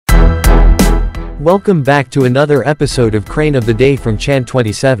Welcome back to another episode of Crane of the Day from Chan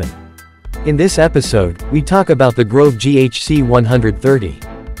 27. In this episode, we talk about the Grove GHC130.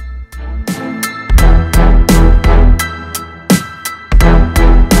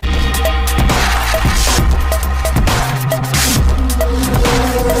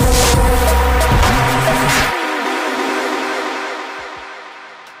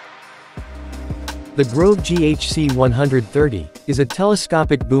 The Grove GHC130 is a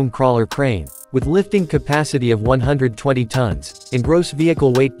telescopic boom crawler crane, with lifting capacity of 120 tons, and gross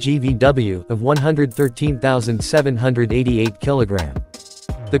vehicle weight GVW of 113,788 kilograms.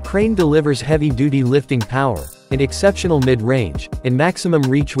 The crane delivers heavy-duty lifting power, an exceptional mid-range, and maximum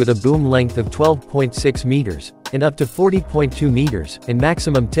reach with a boom length of 12.6 meters, and up to 40.2 meters, and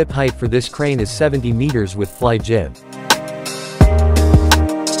maximum tip height for this crane is 70 meters with fly jib.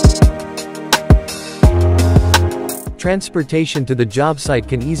 Transportation to the job site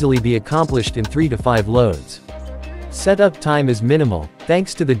can easily be accomplished in 3 to 5 loads. Setup time is minimal,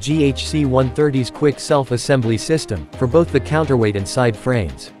 thanks to the GHC130's quick self-assembly system, for both the counterweight and side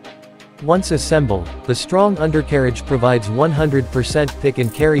frames. Once assembled, the strong undercarriage provides 100% pick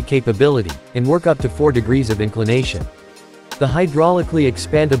and carry capability, and work up to 4 degrees of inclination. The hydraulically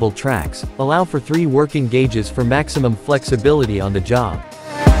expandable tracks allow for 3 working gauges for maximum flexibility on the job.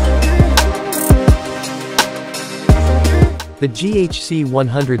 The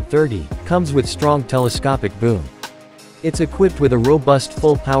GHC130 comes with strong telescopic boom. It's equipped with a robust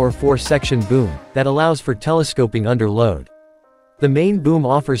full-power 4-section boom that allows for telescoping under load. The main boom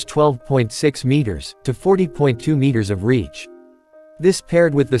offers 12.6 meters to 40.2 meters of reach. This,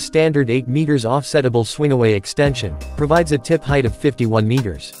 paired with the standard 8 meters offsettable swingaway extension, provides a tip height of 51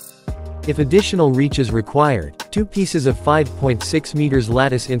 meters. If additional reach is required, 2 pieces of 5.6 meters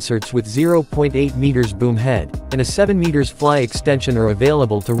lattice inserts with 0.8 meters boom head, and a 7 meters fly extension are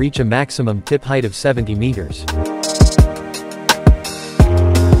available to reach a maximum tip height of 70 meters.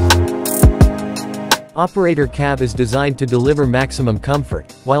 Operator cab is designed to deliver maximum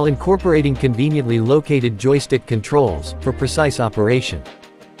comfort, while incorporating conveniently located joystick controls for precise operation.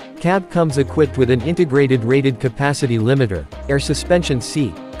 Cab comes equipped with an integrated rated capacity limiter, air suspension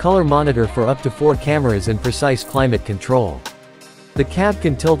seat, color monitor for up to 4 cameras and precise climate control. The cab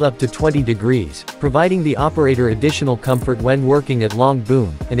can tilt up to 20 degrees, providing the operator additional comfort when working at long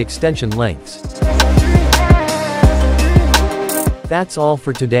boom and extension lengths. That's all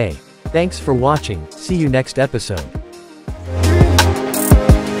for today. Thanks for watching, see you next episode.